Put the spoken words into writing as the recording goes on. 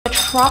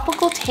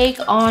tropical take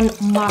on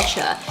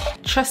matcha.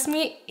 Trust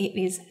me, it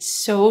is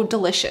so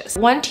delicious.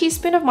 1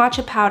 teaspoon of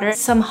matcha powder,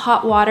 some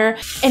hot water,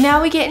 and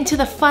now we get into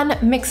the fun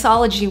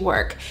mixology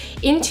work.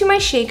 Into my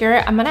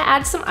shaker, I'm gonna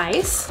add some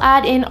ice,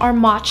 add in our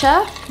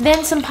matcha,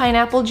 then some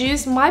pineapple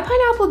juice. My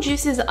pineapple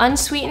juice is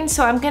unsweetened,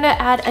 so I'm gonna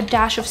add a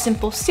dash of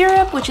simple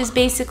syrup, which is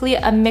basically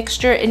a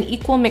mixture, an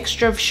equal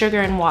mixture of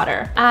sugar and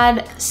water.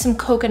 Add some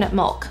coconut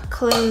milk.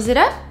 Close it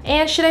up.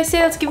 And should I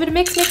say let's give it a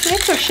mix, or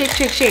shake,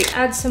 shake, shake?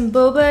 Add some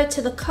boba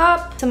to the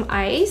cup, some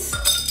ice,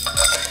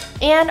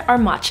 and our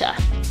matcha.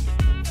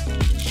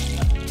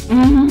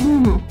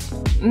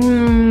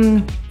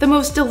 The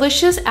most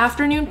delicious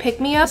afternoon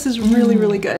pick-me-up. This is really, really good.